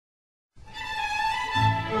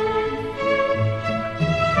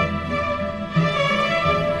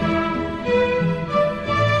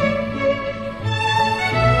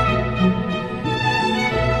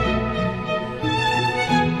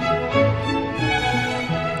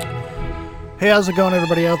Hey, how's it going,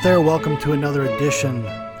 everybody out there? Welcome to another edition,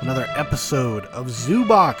 another episode of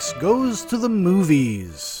Zoobox Goes to the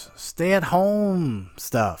Movies. Stay at home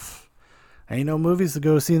stuff. Ain't no movies to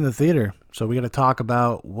go see in the theater, so we got to talk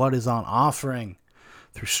about what is on offering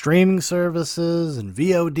through streaming services and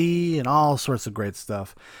VOD and all sorts of great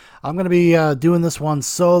stuff. I'm going to be doing this one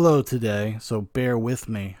solo today, so bear with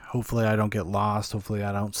me. Hopefully I don't get lost. Hopefully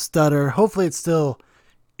I don't stutter. Hopefully it's still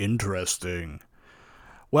interesting.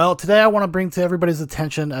 Well, today I want to bring to everybody's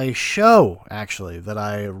attention a show, actually, that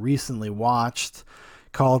I recently watched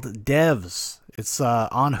called DEVS. It's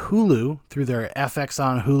on Hulu through their FX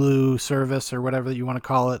on Hulu service or whatever you want to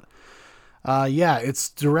call it. It's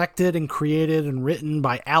directed and created and written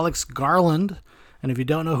by Alex Garland. And if you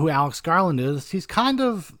don't know who Alex Garland is, he's kind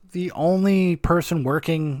of the only person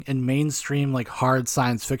working in mainstream, like hard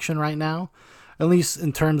science fiction right now. At least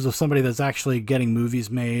in terms of somebody that's actually getting movies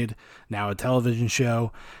made, now a television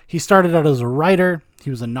show. He started out as a writer. He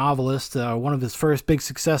was a novelist. One of his first big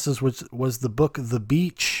successes was the book The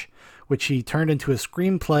Beach, which he turned into a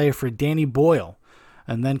screenplay for Danny Boyle,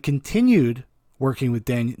 and then continued working with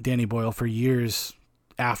Danny Boyle for years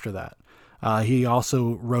after that. He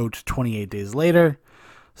also wrote 28 Days Later,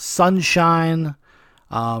 Sunshine,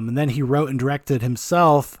 and then he wrote and directed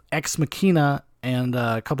himself Ex Machina, and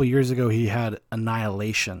a couple years ago he had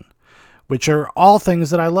Annihilation, which are all things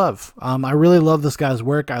that I love. I really love this guy's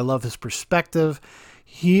work. I love his perspective.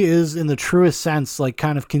 He is, in the truest sense, like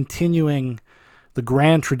kind of continuing the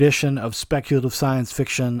grand tradition of speculative science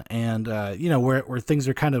fiction, and where things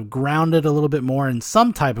are kind of grounded a little bit more in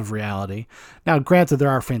some type of reality. Now, granted, there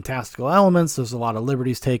are fantastical elements. There's a lot of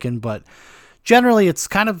liberties taken, but generally, it's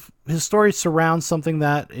kind of his story surrounds something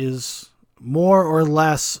that is more or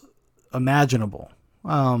less imaginable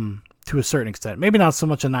to a certain extent. Maybe not so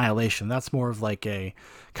much Annihilation. That's more of like a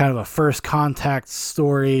kind of a first contact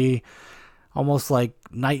story, almost like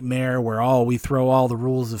Nightmare, where we throw all the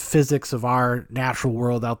rules of physics of our natural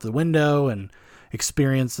world out the window and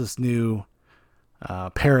experience this new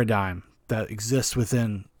paradigm that exists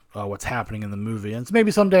within what's happening in the movie. And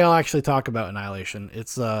maybe someday I'll actually talk about Annihilation.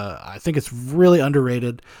 It's I think it's really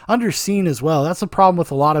underrated, underseen as well. That's the problem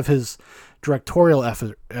with a lot of his directorial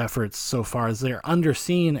efforts so far, is they're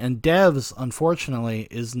underseen, and DEVS, unfortunately,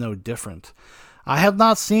 is no different. I have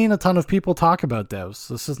not seen a ton of people talk about DEVS.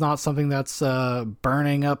 This is not something that's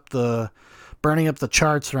burning up the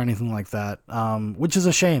charts or anything like that, which is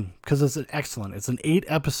a shame, because it's excellent. It's an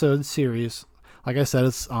 8-episode series. Like I said,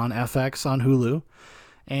 it's on FX on Hulu,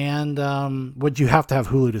 and would you have to have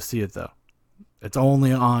Hulu to see it, though? It's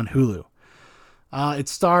only on Hulu. It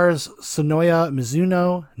stars Sonoya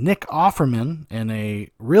Mizuno, Nick Offerman, in a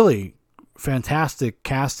really fantastic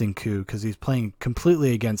casting coup, because he's playing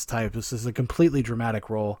completely against type. This is a completely dramatic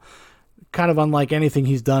role, kind of unlike anything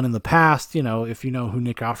he's done in the past. You know, if you know who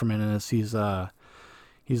Nick Offerman is, he's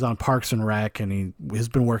on Parks and Rec, and he has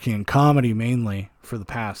been working in comedy mainly for the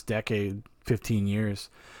past decade, 15 years.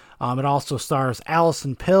 It also stars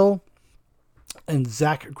Allison Pill and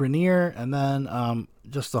Zach Grenier, and then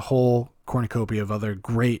just a whole cornucopia of other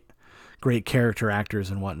great character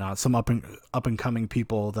actors and whatnot. Some up and coming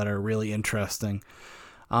people that are really interesting.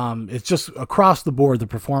 It's just across the board, the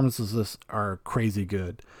performances are crazy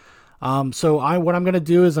good. So what I'm going to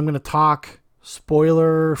do is I'm going to talk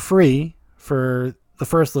spoiler free for the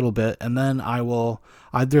first little bit, and then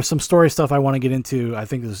there's some story stuff I want to get into. I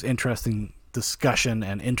think there's interesting discussion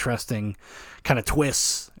and interesting kind of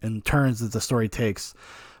twists and turns that the story takes.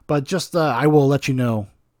 But just I will let you know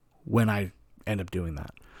when I end up doing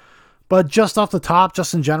that. But just off the top,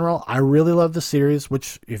 just in general, I really love the series,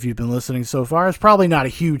 which, if you've been listening so far, is probably not a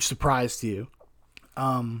huge surprise to you.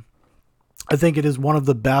 I think it is one of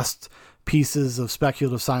the best pieces of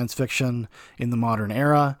speculative science fiction in the modern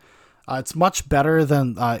era. It's much better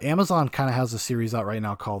than Amazon kind of has a series out right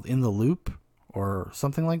now called In the Loop, or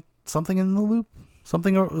something in the Loop, I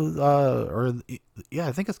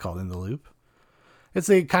think it's called In the Loop. It's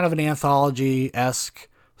a kind of an anthology-esque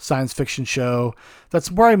science fiction show that's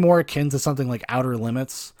probably more akin to something like Outer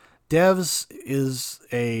Limits. DEVS is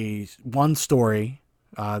one story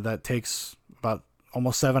that takes about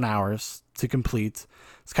almost 7 hours to complete.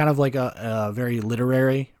 It's kind of like a very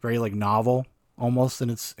literary, very like novel almost in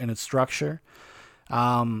its structure.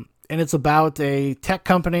 And it's about a tech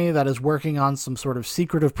company that is working on some sort of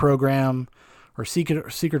secretive program, or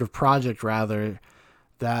secretive project rather,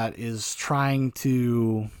 that is trying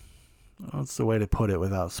to, what's the way to put it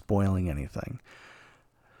without spoiling anything?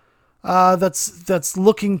 that's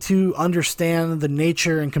looking to understand the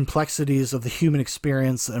nature and complexities of the human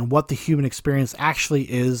experience and what the human experience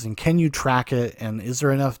actually is, and can you track it, and is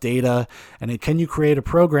there enough data, and can you create a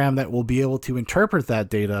program that will be able to interpret that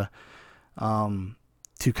data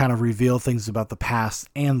to kind of reveal things about the past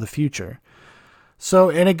and the future.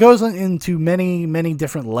 So, and it goes into many, many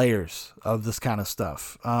different layers of this kind of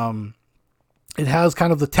stuff. It has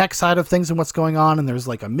kind of the tech side of things and what's going on, and there's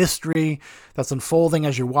like a mystery that's unfolding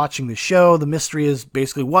as you're watching the show. The mystery is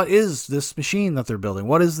basically, what is this machine that they're building?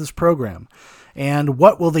 What is this program? And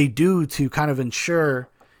what will they do to kind of ensure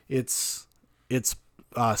its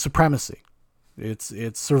supremacy,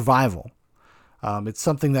 its survival? It's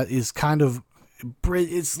something that is kind of,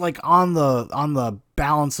 it's like on the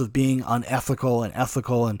balance of being unethical and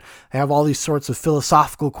ethical, and they have all these sorts of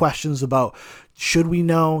philosophical questions about, should we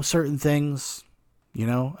know certain things,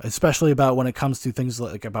 especially about when it comes to things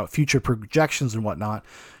like about future projections and whatnot.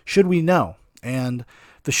 Should we know? And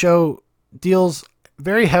the show deals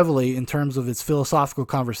very heavily in terms of its philosophical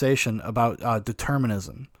conversation about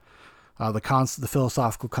determinism, the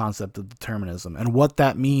philosophical concept of determinism and what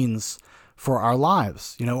that means for our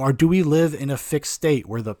lives, or do we live in a fixed state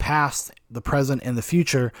where the past, the present, and the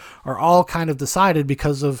future are all kind of decided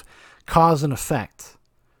because of cause and effect?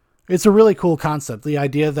 It's a really cool concept. The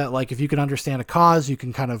idea that, like, if you can understand a cause, you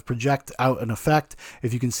can kind of project out an effect.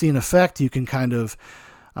 If you can see an effect, you can kind of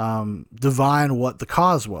divine what the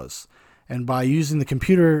cause was. And by using the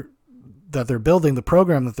computer that they're building, the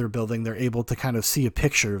program that they're building, they're able to kind of see a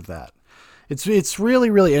picture of that. It's really,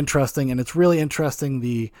 really interesting, and it's really interesting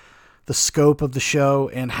the scope of the show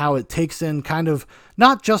and how it takes in kind of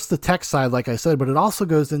not just the tech side, like I said, but it also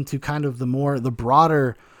goes into kind of the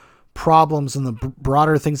broader problems and the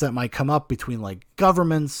broader things that might come up between like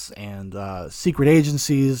governments and secret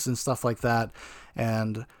agencies and stuff like that,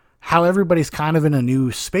 and how everybody's kind of in a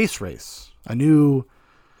new space race,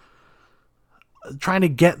 trying to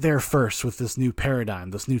get there first with this new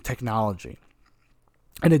paradigm, this new technology.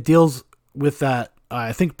 And it deals with that,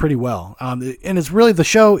 I think, pretty well. And it's really, the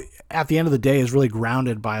show at the end of the day is really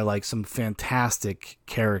grounded by like some fantastic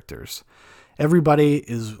characters. Everybody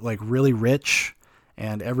is like really rich,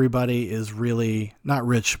 and everybody is really not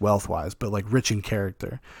rich wealth wise, but like rich in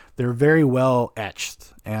character. They're very well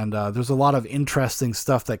etched, and there's a lot of interesting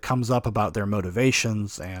stuff that comes up about their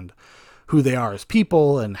motivations and who they are as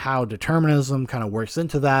people, and how determinism kind of works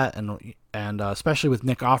into that, and especially with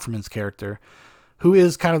Nick Offerman's character, who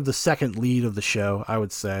is kind of the second lead of the show, I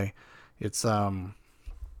would say. It's a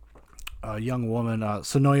young woman,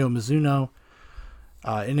 Sonoyo Mizuno.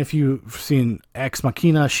 And if you've seen Ex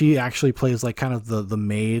Machina, she actually plays like kind of the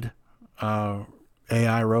maid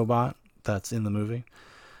AI robot that's in the movie.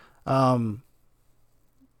 But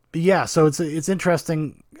yeah, so it's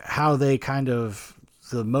interesting how they kind of,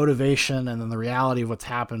 the motivation and then the reality of what's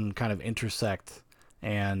happened kind of intersect,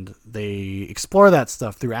 and they explore that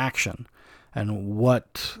stuff through action and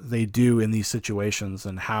what they do in these situations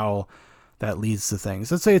and how that leads to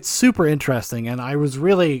things. I'd say it's super interesting, and I was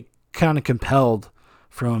really kind of compelled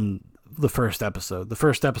from the first episode. The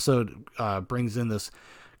first episode brings in this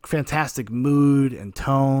fantastic mood and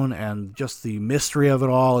tone, and just the mystery of it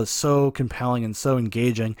all is so compelling and so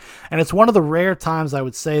engaging. And it's one of the rare times I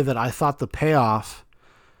would say that I thought the payoff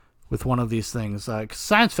with one of these things,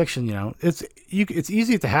 science fiction, it's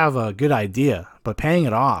easy to have a good idea, but paying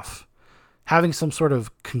it off, having some sort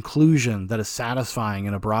of conclusion that is satisfying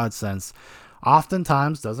in a broad sense,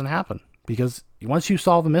 oftentimes doesn't happen, because once you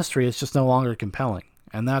solve a mystery, it's just no longer compelling.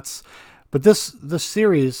 But this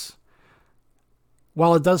series,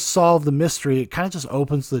 while it does solve the mystery, it kind of just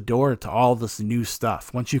opens the door to all this new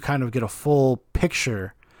stuff. Once you kind of get a full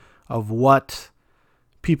picture of what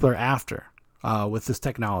people are after with this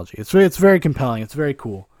technology, it's very compelling. It's very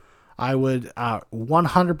cool. I would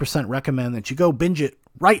 100% recommend that you go binge it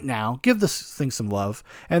right now. Give this thing some love,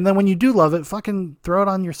 and then when you do love it, fucking throw it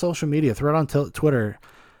on your social media. Throw it on Twitter,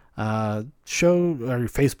 show, or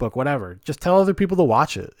Facebook, whatever. Just tell other people to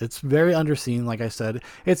watch it. It's very underseen, like I said.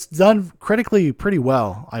 It's done critically pretty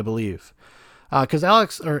well, I believe. Because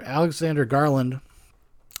Alex Garland,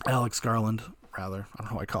 rather. I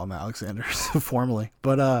don't know why I call him Alexander formally,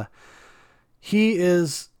 but he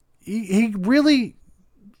really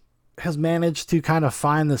has managed to kind of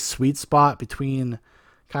find the sweet spot between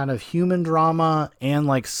kind of human drama and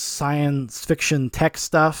like science fiction tech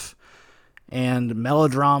stuff and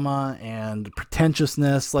melodrama and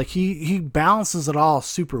pretentiousness. Like he balances it all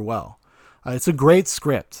super well. It's a great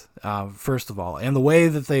script, first of all, and the way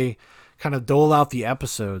that they kind of dole out the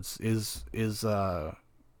episodes is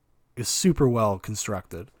super well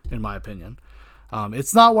constructed, in my opinion.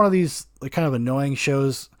 It's not one of these like kind of annoying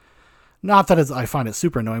shows Not that I find it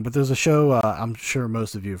super annoying, but there's a show, I'm sure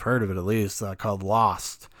most of you have heard of it at least, called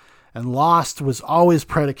Lost. And Lost was always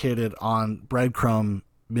predicated on breadcrumb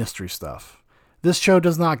mystery stuff. This show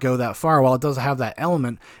does not go that far. While it does have that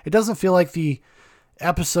element, it doesn't feel like the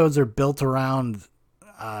episodes are built around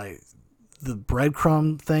the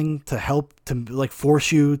breadcrumb thing to help to like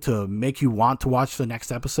force you to make you want to watch the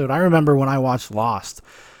next episode. I remember when I watched Lost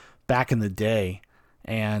back in the day,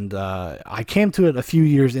 and I came to it a few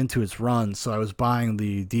years into its run, so I was buying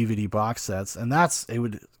the DVD box sets, and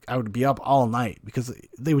I would be up all night because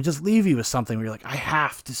they would just leave you with something where you're like, I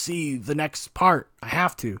have to see the next part. I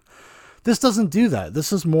have to. This doesn't do that.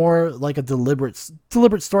 This is more like a deliberate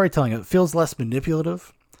storytelling. It feels less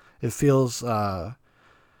manipulative. It feels, I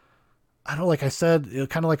don't know, like I said,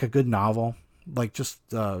 kind of like a good novel, like just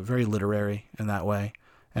very literary in that way.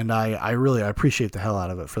 And I really appreciate the hell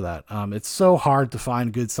out of it for that. It's so hard to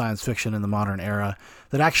find good science fiction in the modern era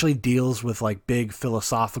that actually deals with like big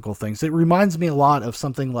philosophical things. It reminds me a lot of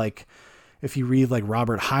something like if you read like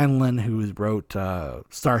Robert Heinlein, who wrote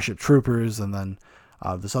Starship Troopers, and then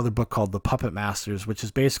this other book called The Puppet Masters, which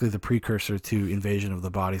is basically the precursor to Invasion of the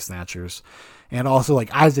Body Snatchers. And also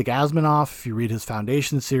like Isaac Asimov, if you read his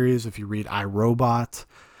Foundation series, if you read I, Robot,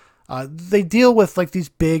 they deal with like these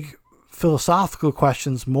big philosophical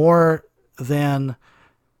questions more than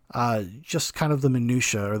just kind of the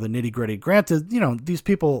minutia or the nitty gritty. Granted, these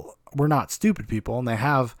people were not stupid people, and they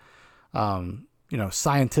have,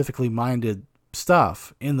 scientifically minded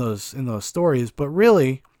stuff in those stories, but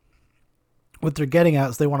really what they're getting at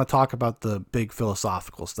is they want to talk about the big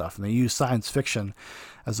philosophical stuff, and they use science fiction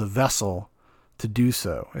as a vessel to do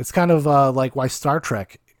so. It's kind of like why Star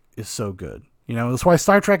Trek is so good. That's why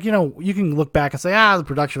Star Trek, you can look back and say, the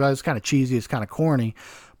production value is kind of cheesy, it's kind of corny,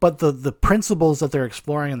 but the principles that they're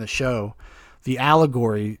exploring in the show, the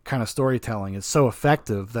allegory kind of storytelling is so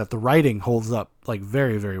effective that the writing holds up like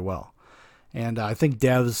very, very well. And I think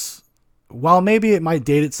DEVS, while maybe it might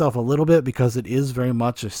date itself a little bit because it is very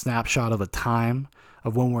much a snapshot of a time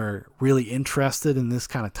of when we're really interested in this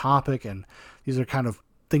kind of topic, and these are kind of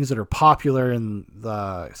things that are popular in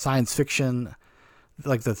the science fiction,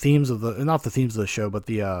 like the themes of not the themes of the show, but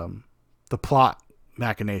the plot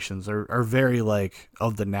machinations are very like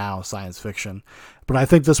of the now science fiction. But I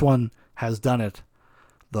think this one has done it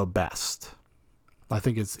the best. I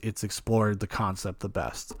think it's explored the concept the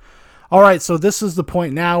best. All right, so this is the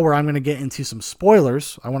point now where I'm going to get into some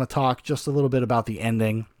spoilers. I want to talk just a little bit about the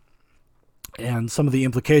ending and some of the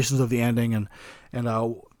implications of the ending and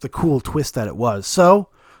the cool twist that it was. So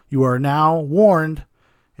you are now warned.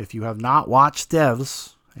 If you have not watched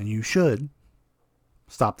DEVS, and you should,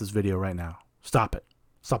 stop this video right now. Stop it.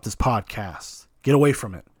 Stop this podcast. Get away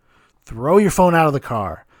from it. Throw your phone out of the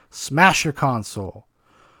car. Smash your console.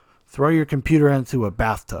 Throw your computer into a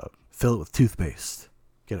bathtub. Fill it with toothpaste.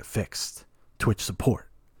 Get it fixed. Twitch support.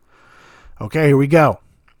 Okay, here we go.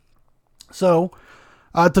 So,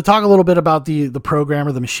 to talk a little bit about the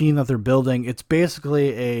programmer, the machine that they're building, it's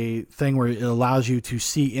basically a thing where it allows you to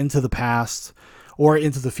see into the past or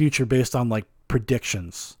into the future based on like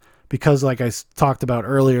predictions. Because like I talked about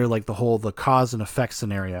earlier, like the cause and effect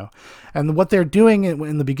scenario. And what they're doing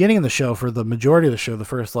in the beginning of the show, for the majority of the show, the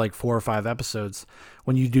first like 4 or 5 episodes,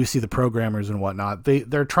 when you do see the programmers and whatnot,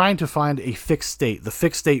 they're trying to find a fixed state, the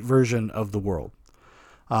fixed state version of the world.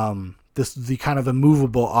 The kind of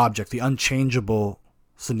immovable object, the unchangeable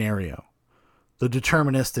scenario, the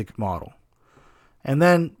deterministic model. And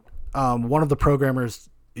then one of the programmers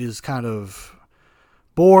is kind of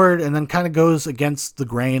bored and then kind of goes against the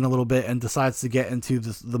grain a little bit and decides to get into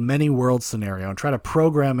the many world scenario and try to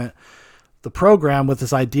program the program with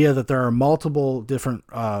this idea that there are multiple different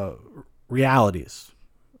realities.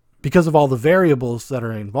 Because of all the variables that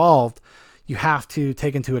are involved, you have to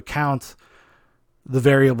take into account the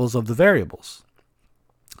variables of the variables.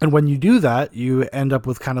 And when you do that, you end up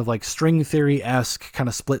with kind of like string theory-esque kind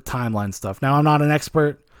of split timeline stuff. Now, I'm not an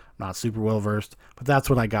expert, not super well versed, but that's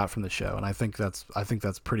what I got from the show, and I think that's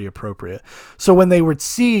pretty appropriate. So when they would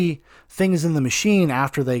see things in the machine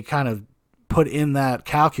after they kind of put in that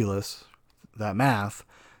calculus, that math,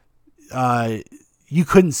 you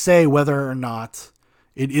couldn't say whether or not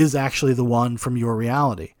it is actually the one from your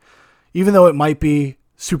reality, even though it might be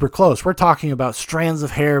super close. We're talking about strands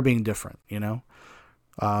of hair being different,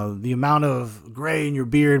 the amount of gray in your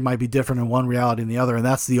beard might be different in one reality than the other, and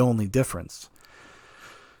that's the only difference.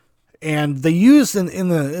 And they use in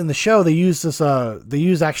the show, they use this. They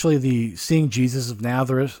use actually the seeing Jesus of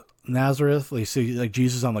Nazareth. They see like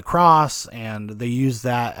Jesus on the cross, and they use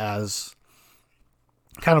that as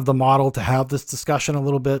kind of the model to have this discussion a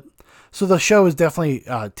little bit. So the show is definitely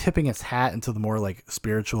tipping its hat into the more like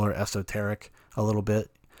spiritual or esoteric a little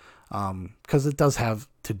bit, because it does have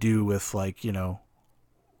to do with like, you know,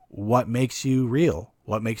 what makes you real,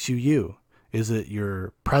 what makes you you. Is it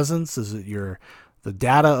your presence? Is it the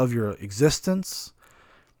data of your existence?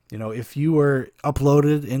 You know, if you were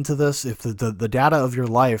uploaded into this, if the data of your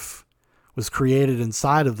life was created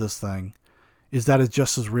inside of this thing, is that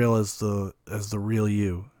just as real as the real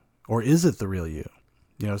you, or is it the real you?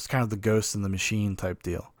 You know, it's kind of the ghost in the machine type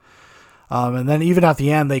deal. And then even at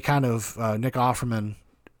the end, they kind of Nick Offerman,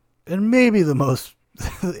 and maybe the most,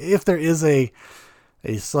 if there is a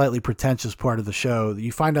slightly pretentious part of the show,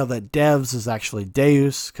 you find out that DEVS is actually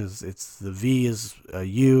Deus, because it's the V is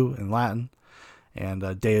U in Latin,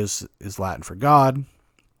 and Deus is Latin for God.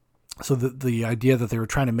 So the idea that they were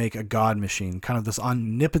trying to make a God machine, kind of this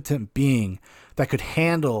omnipotent being that could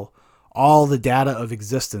handle all the data of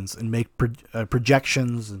existence and make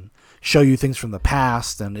projections and show you things from the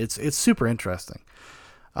past, and it's super interesting.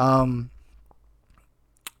 And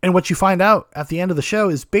what you find out at the end of the show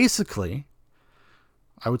is basically,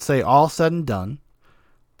 I would say all said and done,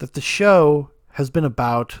 that the show has been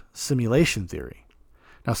about simulation theory.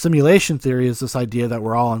 Now, simulation theory is this idea that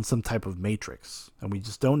we're all in some type of matrix, and we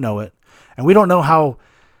just don't know it. And we don't know how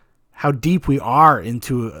deep we are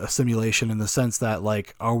into a simulation, in the sense that,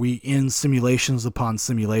 like, are we in simulations upon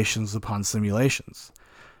simulations upon simulations?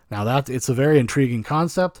 Now, it's a very intriguing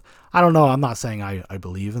concept. I don't know. I'm not saying I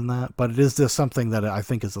believe in that, but it is just something that I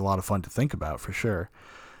think is a lot of fun to think about, for sure.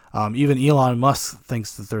 Even Elon Musk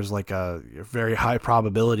thinks that there's like a very high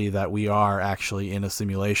probability that we are actually in a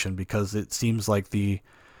simulation, because it seems like the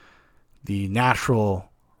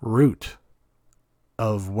natural route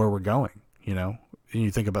of where we're going, you know? And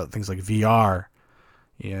you think about things like VR,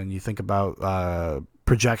 and you think about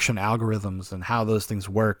projection algorithms and how those things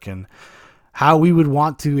work, and how we would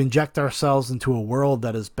want to inject ourselves into a world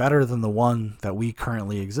that is better than the one that we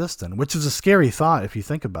currently exist in, which is a scary thought if you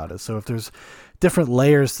think about it. So if there's different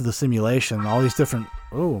layers to the simulation, all these different,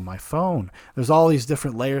 oh, my phone, there's all these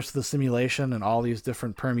different layers to the simulation and all these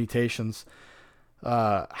different permutations,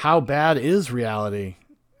 how bad is reality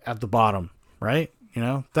at the bottom, right? You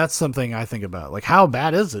know, that's something I think about. Like, how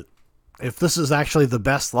bad is it? If this is actually the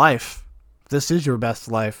best life, this is your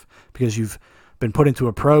best life because you've been put into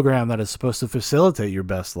a program that is supposed to facilitate your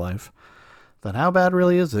best life, then how bad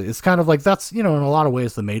really is it? It's kind of like, that's, you know, in a lot of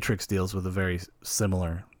ways, the Matrix deals with a very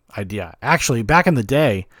similar idea. Actually, back in the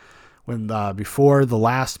day, when before the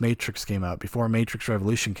last Matrix came out, before Matrix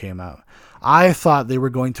Revolution came out, I thought they were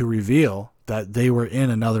going to reveal that they were in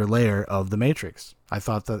another layer of the Matrix. I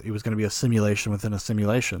thought that it was going to be a simulation within a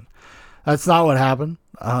simulation. That's not what happened,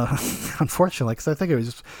 unfortunately, because I think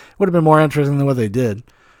would have been more interesting than what they did.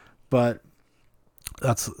 But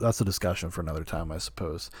that's a discussion for another time, I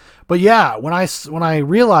suppose. But yeah, when I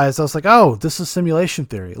realized, I was like, oh, this is simulation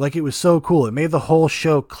theory. Like, it was so cool. It made the whole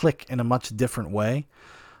show click in a much different way.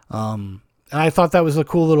 And I thought that was a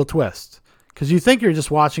cool little twist. Because you think you're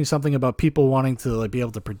just watching something about people wanting to, like, be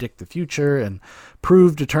able to predict the future and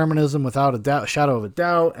prove determinism without a shadow of a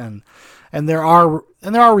doubt, and there are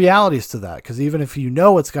realities to that. Because even if you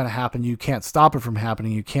know what's going to happen, you can't stop it from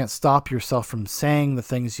happening. You can't stop yourself from saying the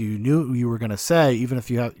things you knew you were going to say, even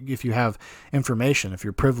if you have information, if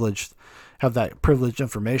you're privileged, have that privileged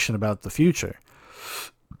information about the future,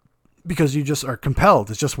 because you just are compelled.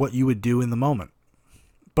 It's just what you would do in the moment.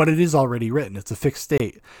 But it is already written. It's a fixed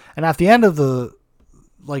state. And at the end of the,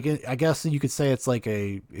 like, I guess you could say it's like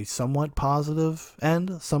a somewhat positive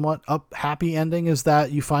end, somewhat happy ending, is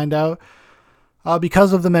that you find out,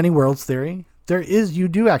 because of the many worlds theory, you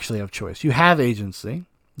do actually have choice. You have agency.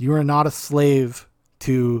 You are not a slave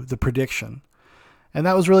to the prediction. And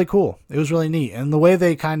that was really cool. It was really neat. And the way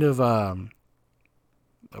they kind of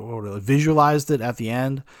visualized it at the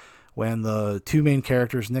end, when the two main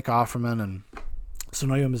characters, Nick Offerman and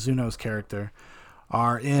Sonoya Mizuno's character,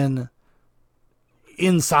 are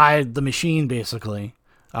inside the machine, basically,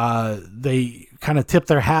 they kind of tip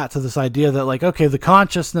their hat to this idea that, like, okay, the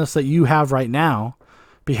consciousness that you have right now,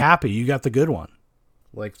 be happy, you got the good one.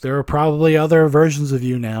 Like, there are probably other versions of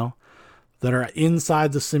you now that are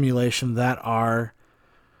inside the simulation that are,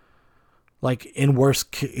 like, in worse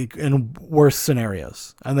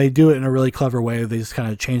scenarios. And they do it in a really clever way. They just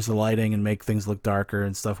kind of change the lighting and make things look darker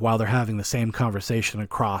and stuff while they're having the same conversation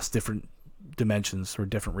across different dimensions or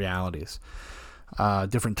different realities,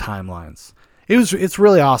 different timelines. It's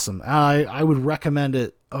really awesome. I would recommend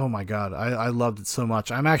it. Oh my God. I loved it so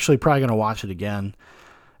much. I'm actually probably going to watch it again,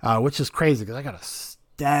 which is crazy because I got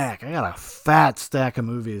a fat stack of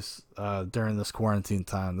movies during this quarantine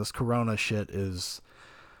time. This Corona shit is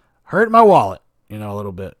hurt my wallet. a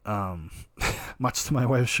little bit, much to my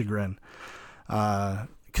wife's chagrin.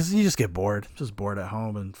 Because you just get bored at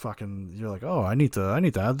home, and fucking, you're like, oh, I need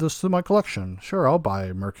to add this to my collection. Sure, I'll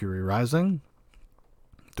buy Mercury Rising,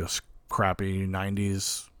 this crappy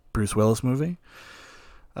 90s Bruce Willis movie.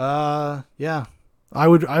 Yeah, I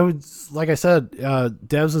would, like I said,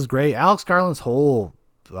 Devs is great. Alex Garland's whole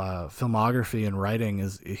filmography and writing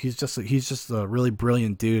he's just a really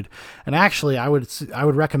brilliant dude. And actually, I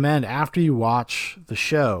would recommend, after you watch the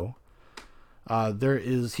show,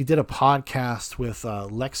 he did a podcast with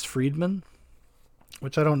Lex Friedman,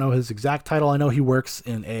 which I don't know his exact title. I know he works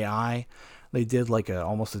in AI. They did like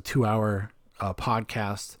almost a 2-hour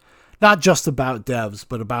podcast, not just about devs,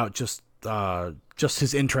 but about just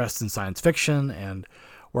his interest in science fiction and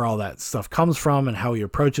where all that stuff comes from, and how he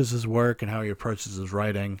approaches his work and how he approaches his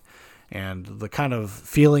writing, and the kind of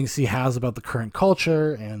feelings he has about the current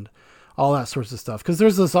culture and all that sorts of stuff. Because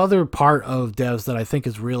there's this other part of devs that I think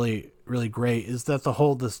is really, really great, is that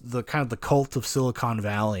the kind of the cult of Silicon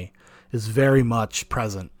Valley is very much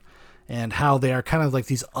present, and how they are kind of like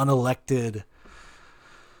these unelected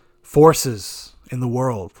forces in the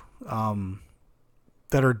world,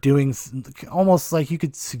 that are doing almost like you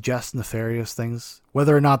could suggest nefarious things,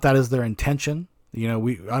 whether or not that is their intention.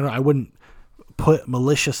 I wouldn't put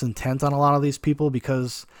malicious intent on a lot of these people,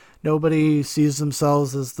 because nobody sees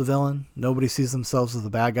themselves as the villain. Nobody sees themselves as the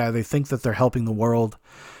bad guy. They think that they're helping the world.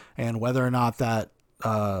 And whether or not that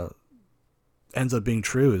ends up being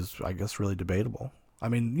true is, I guess, really debatable. I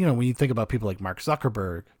mean, when you think about people like Mark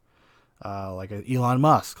Zuckerberg, like Elon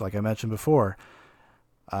Musk, like I mentioned before,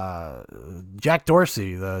 Jack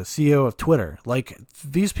Dorsey, the CEO of Twitter, like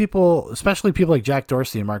these people, especially people like Jack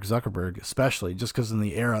Dorsey and Mark Zuckerberg, especially just because in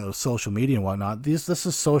the era of social media and whatnot, this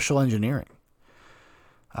is social engineering.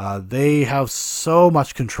 They have so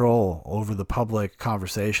much control over the public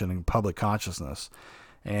conversation and public consciousness,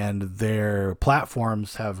 and their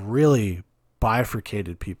platforms have really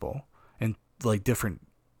bifurcated people and like different,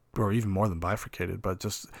 or even more than bifurcated, but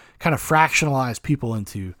just kind of fractionalized people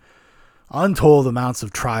into untold amounts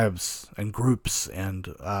of tribes and groups, and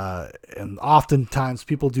oftentimes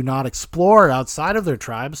people do not explore outside of their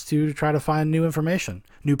tribes to try to find new information,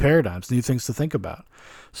 new paradigms, new things to think about.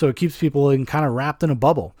 So it keeps people kind of wrapped in a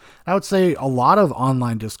bubble. I would say a lot of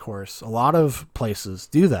online discourse, a lot of places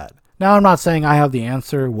do that. Now, I'm not saying I have the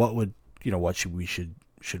answer. What should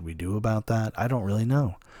we do about that? I don't really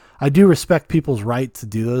know. I do respect people's right to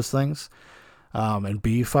do those things. And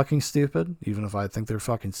be fucking stupid, even if I think they're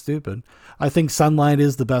fucking stupid. I think sunlight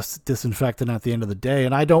is the best disinfectant at the end of the day,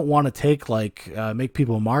 and I don't want to take make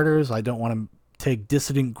people martyrs. I don't want to take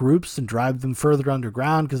dissident groups and drive them further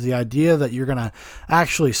underground, because the idea that you're going to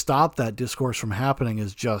actually stop that discourse from happening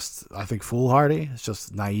is just, I think, foolhardy. It's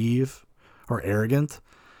just naive or arrogant,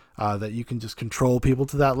 that you can just control people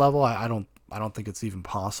to that level. I don't think it's even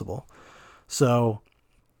possible. So,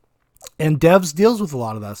 and devs deals with a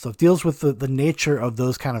lot of that stuff, deals with the nature of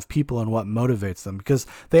those kind of people and what motivates them, because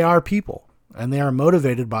they are people and they are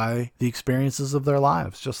motivated by the experiences of their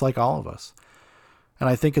lives, just like all of us. And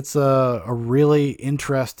I think it's a really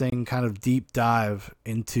interesting kind of deep dive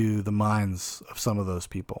into the minds of some of those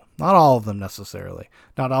people. Not all of them necessarily.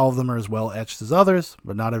 Not all of them are as well etched as others,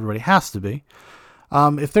 but not everybody has to be.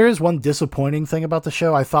 If there is one disappointing thing about the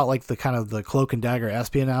show, I thought like the kind of the cloak and dagger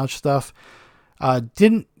espionage stuff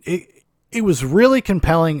it was really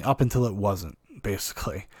compelling up until it wasn't,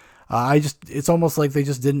 basically. It's almost like they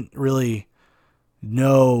just didn't really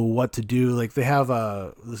know what to do. Like they have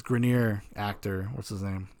this Grenier actor, what's his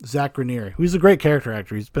name? Zach Grenier, who's a great character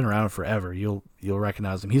actor. He's been around forever. You'll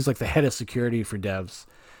recognize him. He's like the head of security for devs.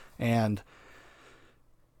 And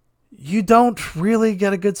you don't really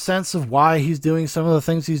get a good sense of why he's doing some of the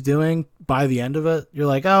things he's doing by the end of it. You're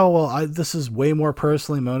like, oh, well, this is way more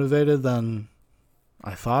personally motivated than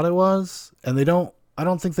I thought it was. And I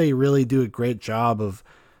don't think they really do a great job of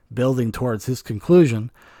building towards his conclusion.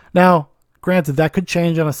 Now, granted, that could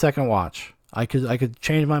change on a second watch. I could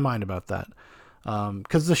change my mind about that.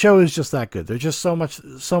 Because the show is just that good. There's just so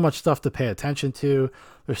much stuff to pay attention to.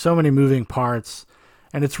 There's so many moving parts,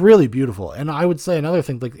 and it's really beautiful. And I would say another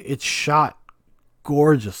thing, like it's shot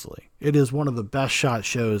gorgeously. It is one of the best shot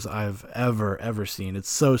shows I've ever seen. It's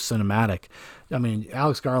so cinematic. I mean,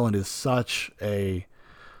 Alex Garland is such a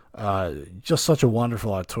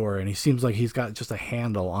wonderful auteur, and he seems like he's got just a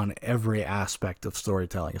handle on every aspect of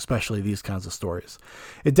storytelling, especially these kinds of stories.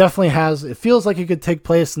 It feels like it could take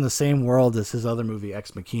place in the same world as his other movie,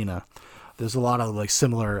 Ex Machina. There's a lot of like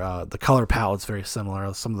similar, the color palette's very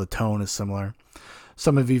similar. Some of the tone is similar.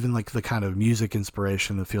 Some of even like the kind of music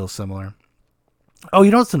inspiration that feels similar. Oh,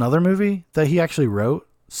 you know, it's another movie that he actually wrote,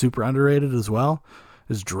 super underrated as well,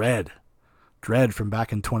 is Dread. Dread from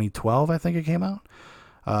back in 2012, I think it came out.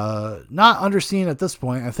 Not underseen at this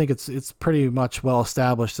point. I think it's pretty much well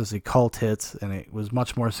established as a cult hit, and it was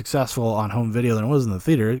much more successful on home video than it was in the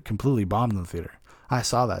theater. It completely bombed in the theater. I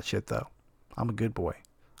saw that shit though. I'm a good boy.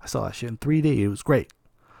 I saw that shit in 3D. It was great.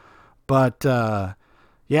 But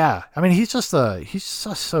yeah, I mean, he's just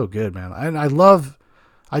so good, man. And I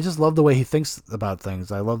just love the way he thinks about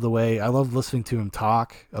things. I love listening to him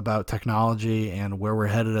talk about technology and where we're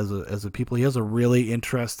headed as a people. He has a really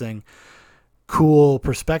interesting, cool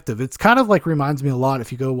perspective. It's kind of like reminds me a lot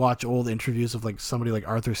if you go watch old interviews of like somebody like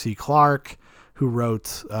Arthur C. Clarke, who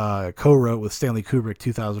co-wrote with Stanley Kubrick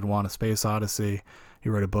 2001: A Space Odyssey. He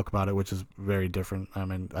wrote a book about it, which is very different. I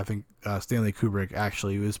mean, I think Stanley Kubrick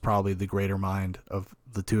actually is probably the greater mind of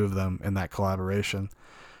the two of them in that collaboration.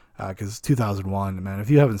 Because 2001, man, if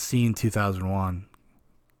you haven't seen 2001,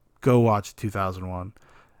 go watch 2001.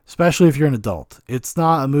 Especially if you're an adult. It's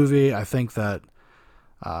not a movie, I think, that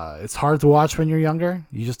it's hard to watch when you're younger.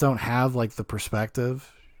 You just don't have like the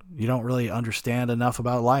perspective. You don't really understand enough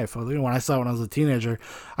about life. When I saw it when I was a teenager,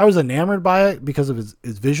 I was enamored by it because of its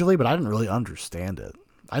visually, but I didn't really understand it.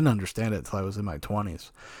 I didn't understand it until I was in my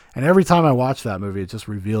 20s. And every time I watch that movie, it just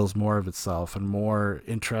reveals more of itself and more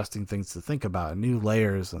interesting things to think about, and new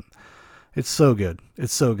layers. And it's so good.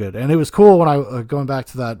 It's so good. And it was cool when I, going back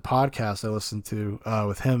to that podcast I listened to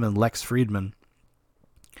with him and Lex Friedman,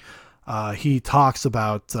 he talks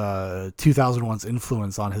about 2001's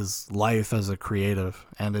influence on his life as a creative,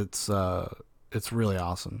 and it's really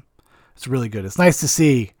awesome. It's really good. It's nice to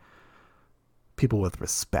see people with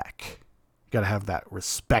respect. You gotta have that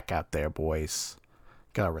respect out there, boys.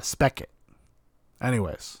 Gotta respect it.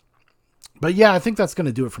 Anyways, but yeah, I think that's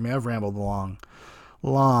gonna do it for me. I've rambled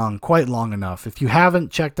quite long enough. If you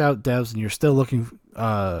haven't checked out DEVS and you're still looking,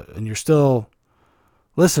 and you're still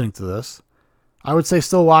listening to this, I would say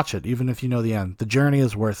still watch it, even if you know the end. The journey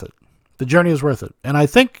is worth it. The journey is worth it. And I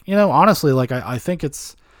think, honestly, like I think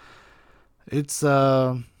it's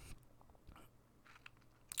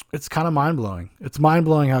kind of mind-blowing. It's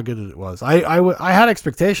mind-blowing how good it was. I had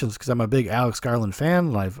expectations because I'm a big Alex Garland fan,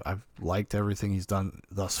 and I've liked everything he's done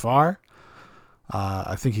thus far.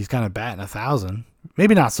 I think he's kind of batting 1,000.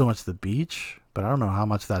 Maybe not so much The Beach, but I don't know how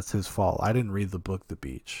much that's his fault. I didn't read the book The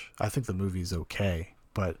Beach. I think the movie's okay,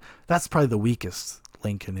 but that's probably the weakest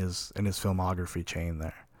link in his filmography chain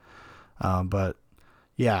there. But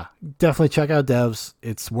yeah, definitely check out DEVS.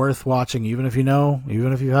 It's worth watching, even if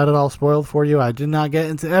you've had it all spoiled for you. I did not get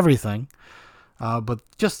into everything, but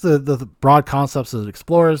just the broad concepts that it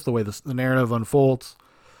explores, the way the narrative unfolds,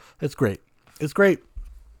 it's great. It's great.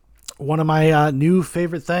 One of my new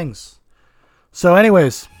favorite things. So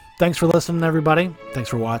anyways, thanks for listening, everybody. Thanks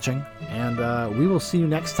for watching, and we will see you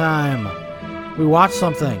next time we watch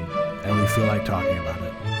something and we feel like talking about it.